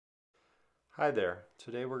Hi there.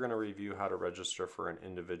 Today we're going to review how to register for an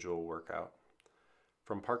individual workout.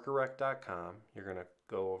 From parkerrec.com, you're going to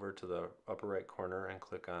go over to the upper right corner and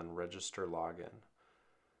click on Register Login.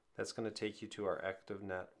 That's going to take you to our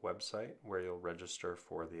ActiveNet website where you'll register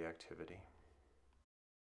for the activity.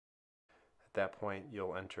 At that point,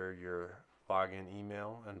 you'll enter your login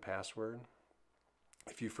email and password.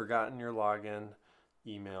 If you've forgotten your login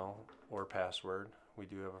email or password, we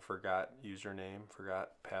do have a forgot username, forgot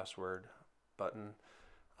password button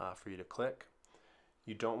for you to click.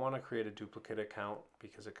 You don't want to create a duplicate account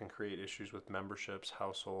because it can create issues with memberships,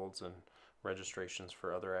 households, and registrations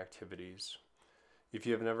for other activities. If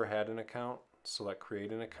you have never had an account, select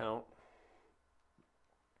Create an Account.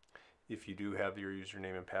 If you do have your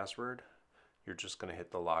username and password, you're just going to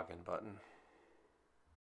hit the Login button.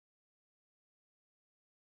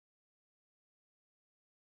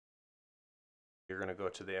 You're going to go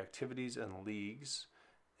to the Activities and Leagues,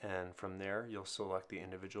 and from there you'll select the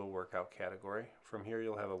individual workout category. From here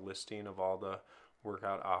you'll have a listing of all the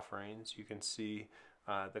workout offerings. You can see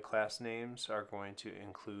the class names are going to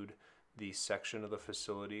include the section of the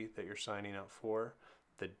facility that you're signing up for,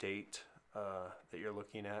 the date that you're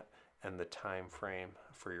looking at, and the time frame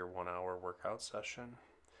for your 1 hour workout session.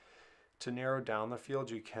 To narrow down the field,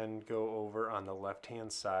 you can go over on the left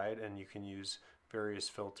hand side and you can use various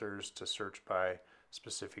filters to search by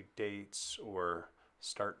specific dates or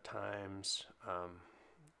start times,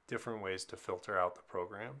 different ways to filter out the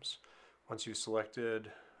programs. Once you've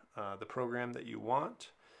selected the program that you want,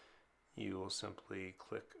 you will simply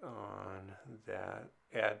click on that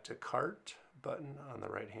Add to Cart button on the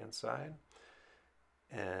right hand side,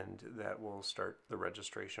 and that will start the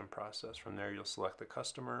registration process. From there you'll select the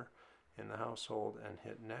customer in the household and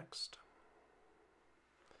hit Next.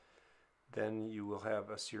 Then you will have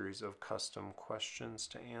a series of custom questions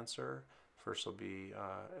to answer. First will be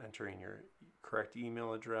entering your correct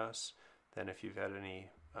email address. Then if you've had any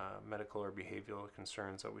medical or behavioral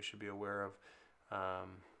concerns that we should be aware of.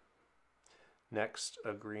 Next,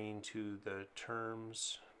 agreeing to the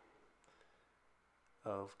terms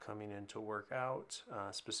of coming in to work out.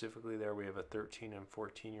 Specifically there we have a 13 and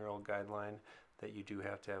 14-year-old guideline that you do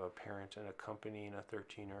have to have a parent and accompanying a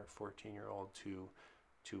 13 or 14-year-old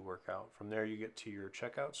to work out. From there you get to your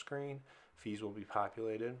checkout screen. Fees will be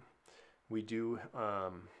populated. We do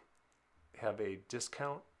have a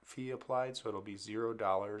discount fee applied, so it'll be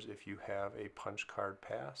 $0 if you have a punch card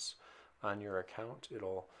pass on your account.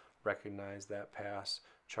 It'll recognize that pass,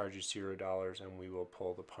 charge you $0, and we will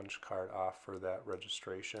pull the punch card off for that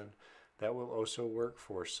registration. That will also work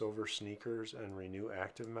for Silver Sneakers and Renew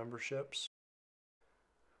Active memberships.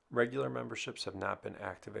 Regular memberships have not been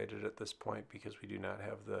activated at this point because we do not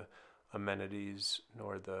have the amenities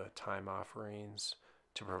nor the time offerings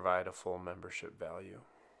to provide a full membership value.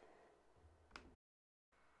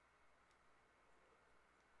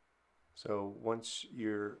 So once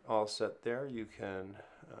you're all set there, you can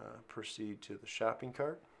proceed to the shopping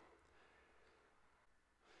cart.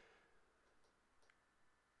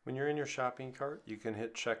 When you're in your shopping cart, you can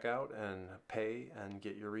hit checkout and pay and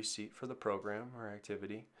get your receipt for the program or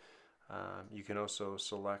activity. You can also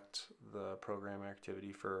select the program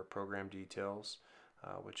activity for program details,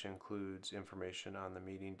 which includes information on the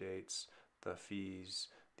meeting dates, the fees,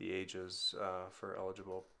 the ages for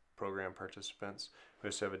eligible program participants. We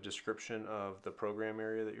also have a description of the program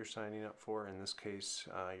area that you're signing up for. In this case,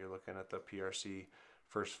 you're looking at the PRC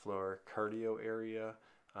first floor cardio area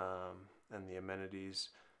and the amenities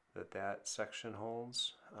that section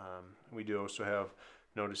holds. We do also have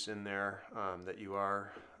notice in there that you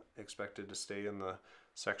are expected to stay in the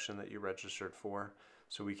section that you registered for.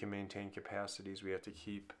 So we can maintain capacities. We have to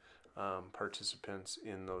keep participants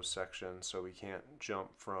in those sections, so we can't jump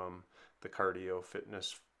from the cardio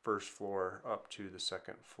fitness first floor up to the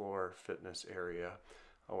second floor fitness area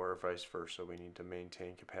or vice versa. We need to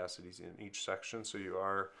maintain capacities in each section, so you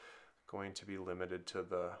are going to be limited to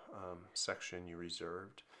the section you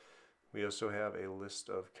reserved. We also have a list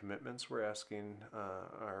of commitments we're asking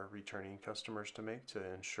our returning customers to make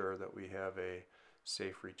to ensure that we have a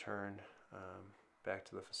safe return back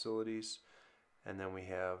to the facilities. And then we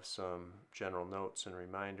have some general notes and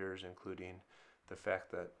reminders, including the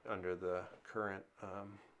fact that under the current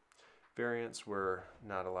variants, we're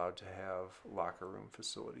not allowed to have locker room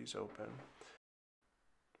facilities open.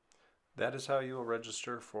 That is how you will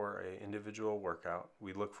register for an individual workout.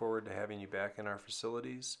 We look forward to having you back in our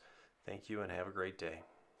facilities. Thank you and have a great day.